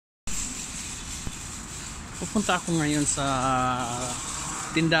Pupunta ako ngayon sa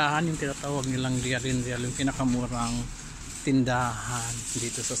tindahan, yung tinatawag nilang real, yung pinakamurang tindahan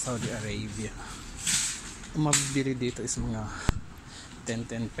dito sa Saudi Arabia. Kung mabibili dito is mga 10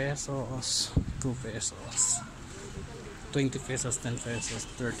 pesos, 2 pesos, 20 pesos, 10 pesos,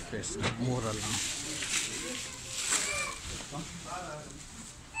 30 pesos. Mura lang.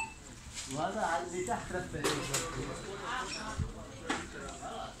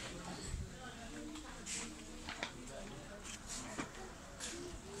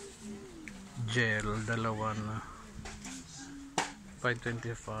 Gel, dalawa na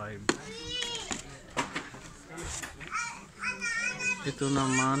 5.25. Ito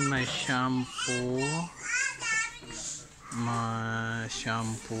naman may shampoo,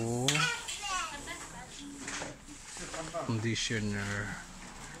 conditioner,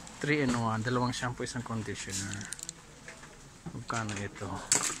 3 in 1, dalawang shampoo, isang conditioner. Magkano ito?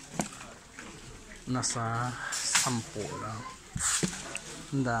 Nasa 10 lang.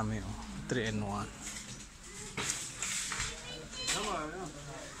 Ang dami, oh. 3 in 1.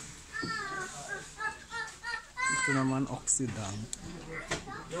 Ito naman oxidant.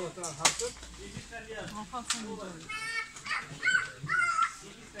 10.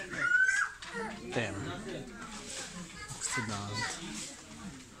 Oxidant.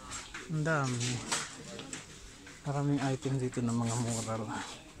 Ang dami. Maraming item dito ng mga mura lang.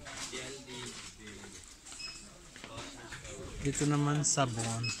 Dito naman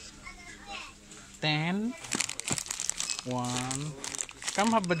sabon. 10. 1.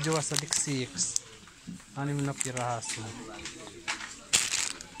 Kam habadyo sa dik 6. 6 na piraso.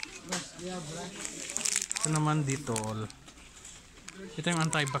 Ito naman Dettol. Ito yung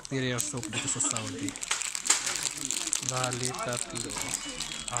antibacterial soap dito sa Saudi. Bali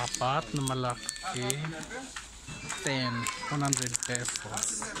 3. 4 na malaki. 10. 100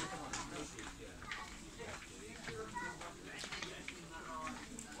 pesos.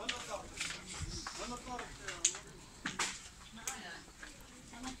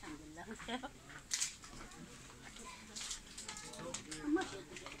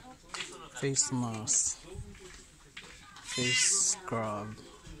 Face mask, face scrub.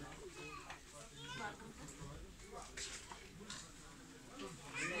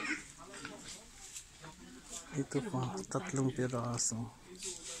 Ito pa, 3 piraso.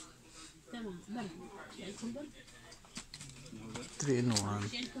 3 in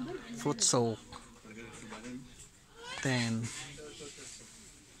 1. Foot soap. 10.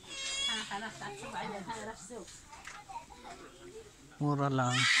 Mura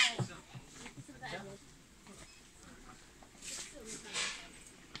lang.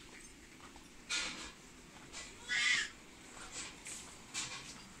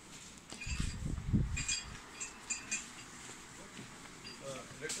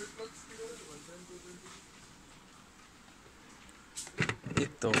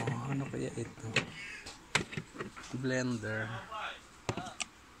 Ito, ano kaya ito? Blender.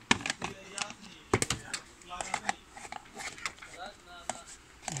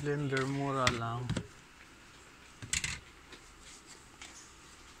 Blender, mura lang.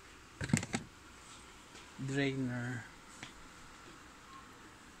 Drainer.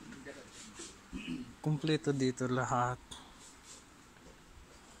 Kumpleto dito lahat.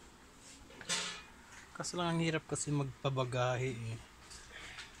 Kaso lang ang hirap kasi magpabagahe eh.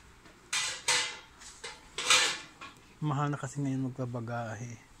 Mahal na kasi ngayon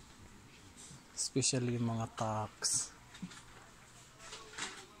magpabagahe. Especially yung mga tax.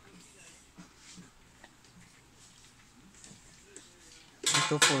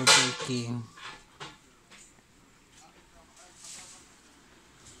 Ito for baking.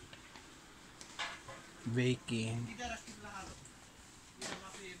 Baking.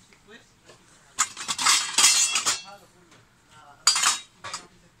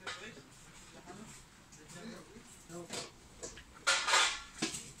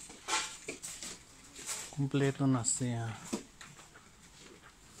 Kompleto na siya.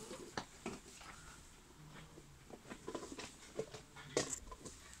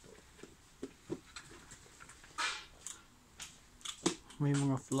 May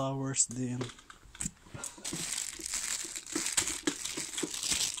mga flowers din.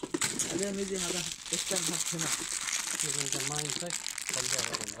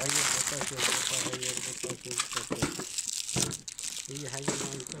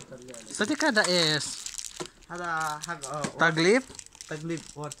 Sadi kada es taglip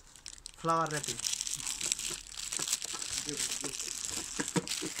what flower wrapping.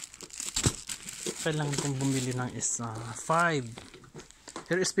 Kailangan kong bumili ng isa.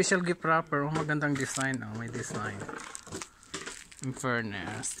 5. Your special gift wrapper. Oh, magandang design. Oh, may design. In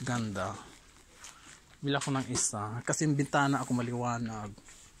fairness, ganda. Bila ko ng isa. Kasi yung bintana ako maliwanag.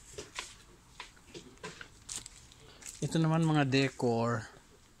 Ito naman mga decor.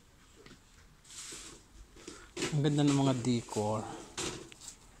 Ang ganda ng mga decor.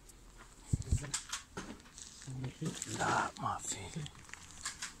 La muffin.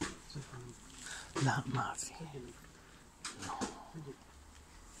 La muffin. No.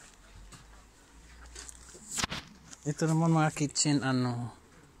 Ito naman mga kitchen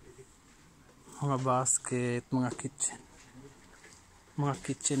mga basket, mga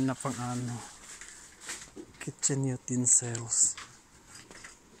kitchen na pang kitchen utensils.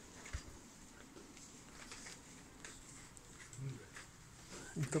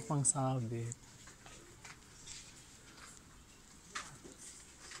 Ito pang sabit.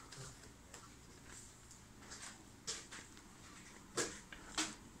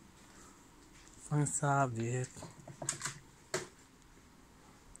 Pang sabit.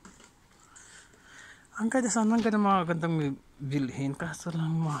 Ang ganda sana, ang ganda mga gandang bilhin, kaso lang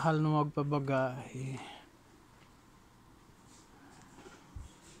mahal na magpabagahe.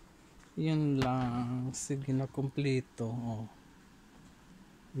 Yan lang. Sige na, kompleto. Oh.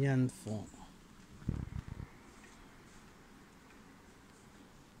 Yan po.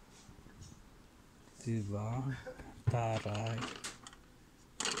 Diba? Taray.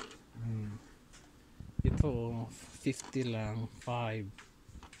 Ito 50 lang.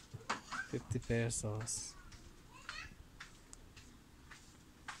 50 pesos.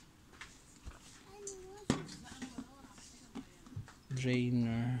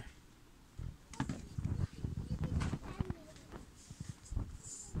 Drainer.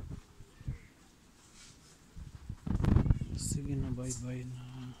 Sige na, bye-bye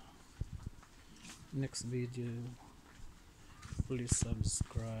na. Next video. Please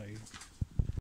subscribe.